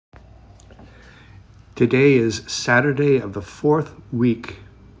Today is Saturday of the fourth week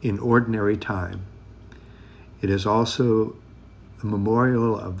in Ordinary Time. It is also a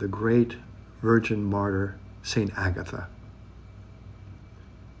memorial of the great Virgin Martyr, Saint Agatha.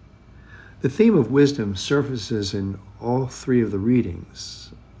 The theme of wisdom surfaces in all three of the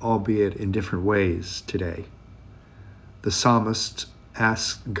readings, albeit in different ways today. The psalmist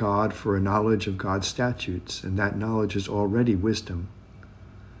asks God for a knowledge of God's statutes, and that knowledge is already wisdom.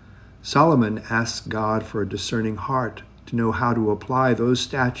 Solomon asks God for a discerning heart to know how to apply those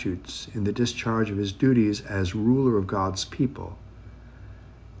statutes in the discharge of his duties as ruler of God's people.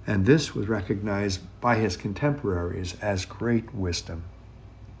 And this was recognized by his contemporaries as great wisdom.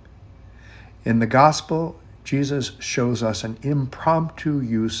 In the gospel, Jesus shows us an impromptu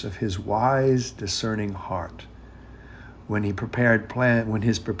use of his wise, discerning heart when his prepared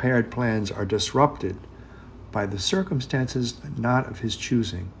plans are disrupted by the circumstances not of his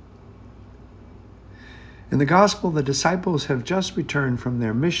choosing. In the gospel, the disciples have just returned from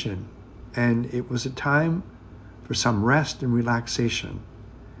their mission, and it was a time for some rest and relaxation,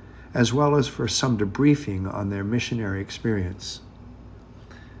 as well as for some debriefing on their missionary experience.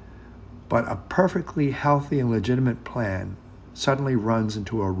 But a perfectly healthy and legitimate plan suddenly runs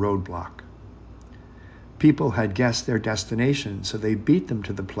into a roadblock. People had guessed their destination, so they beat them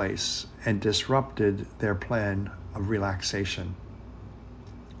to the place and disrupted their plan of relaxation.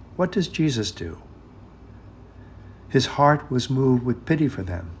 What does Jesus do? His heart was moved with pity for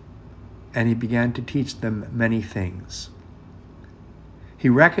them, and he began to teach them many things. He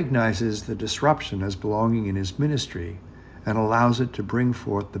recognizes the disruption as belonging in his ministry and allows it to bring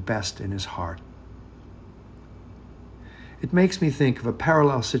forth the best in his heart. It makes me think of a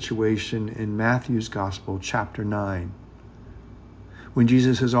parallel situation in Matthew's Gospel, chapter 9, when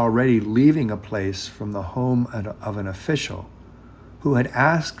Jesus is already leaving a place from the home of an official who had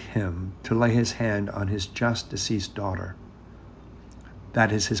asked him to lay his hand on his just deceased daughter.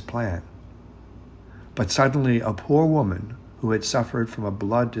 That is his plan. But suddenly a poor woman who had suffered from a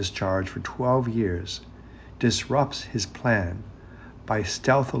blood discharge for 12 years disrupts his plan by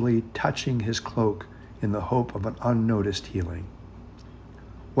stealthily touching his cloak in the hope of an unnoticed healing.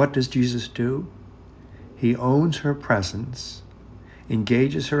 What does Jesus do? He owns her presence,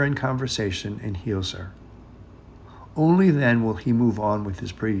 engages her in conversation, and heals her. Only then will he move on with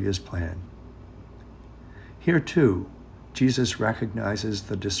his previous plan. Here too, Jesus recognizes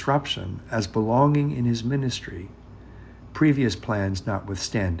the disruption as belonging in his ministry, previous plans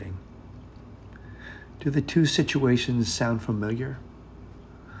notwithstanding. Do the two situations sound familiar?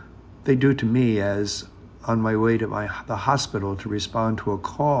 They do to me, as on my way to the hospital to respond to a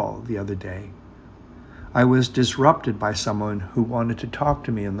call the other day, I was disrupted by someone who wanted to talk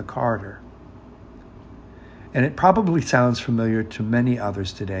to me in the corridor. And it probably sounds familiar to many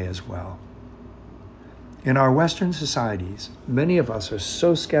others today as well. In our Western societies, many of us are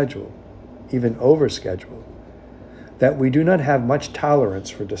so scheduled, even overscheduled, that we do not have much tolerance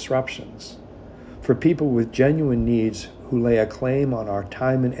for disruptions, for people with genuine needs who lay a claim on our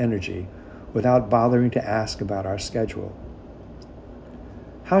time and energy without bothering to ask about our schedule.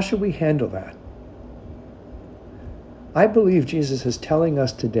 How should we handle that? I believe Jesus is telling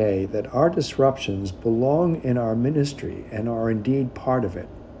us today that our disruptions belong in our ministry and are indeed part of it,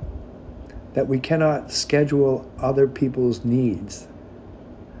 that we cannot schedule other people's needs,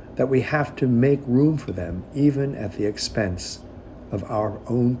 that we have to make room for them even at the expense of our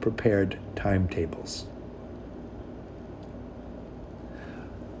own prepared timetables.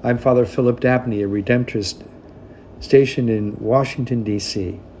 I'm Father Philip Dabney, a Redemptorist stationed in Washington,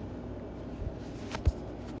 D.C.